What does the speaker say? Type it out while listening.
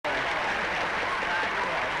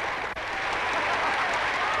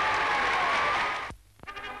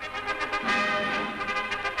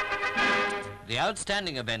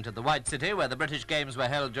outstanding event at the White City, where the British Games were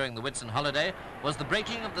held during the Whitsun holiday, was the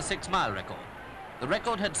breaking of the 6-mile record. The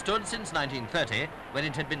record had stood since 1930, when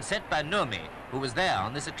it had been set by Nurmi, who was there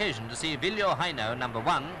on this occasion to see Viljo Heino, number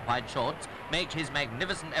 1, white shorts, make his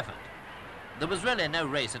magnificent effort. There was really no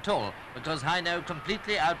race at all, because Heino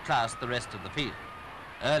completely outclassed the rest of the field.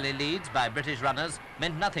 Early leads by British runners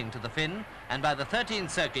meant nothing to the Finn, and by the 13th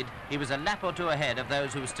circuit, he was a lap or two ahead of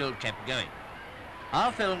those who still kept going.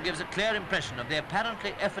 Our film gives a clear impression of the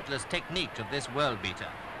apparently effortless technique of this world beater.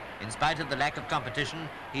 In spite of the lack of competition,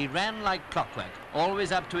 he ran like clockwork,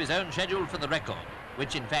 always up to his own schedule for the record,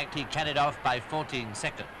 which in fact he carried off by 14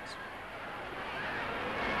 seconds.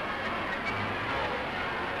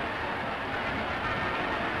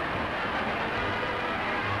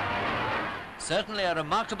 Certainly a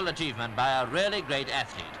remarkable achievement by a really great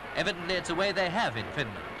athlete. Evidently it's a way they have in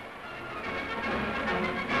Finland.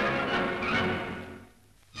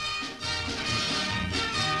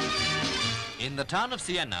 In the town of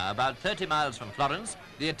Siena, about 30 miles from Florence,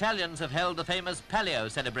 the Italians have held the famous Palio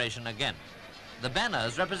celebration again. The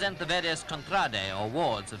banners represent the various contrade, or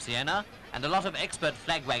wards of Siena, and a lot of expert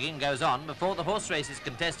flag-wagging goes on before the horse race is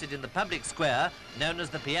contested in the public square known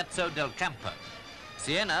as the Piazza del Campo.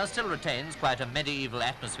 Siena still retains quite a medieval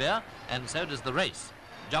atmosphere, and so does the race.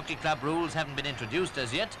 Jockey club rules haven't been introduced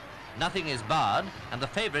as yet, nothing is barred, and the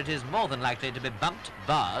favourite is more than likely to be bumped,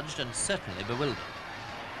 barged, and certainly bewildered.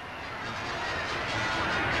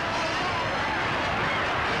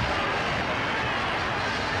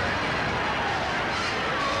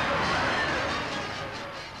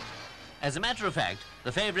 As a matter of fact,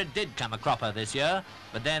 the favourite did come a cropper this year,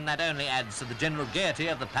 but then that only adds to the general gaiety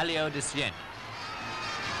of the Palio di Siena.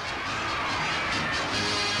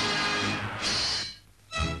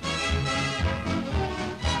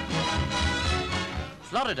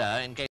 Florida, in case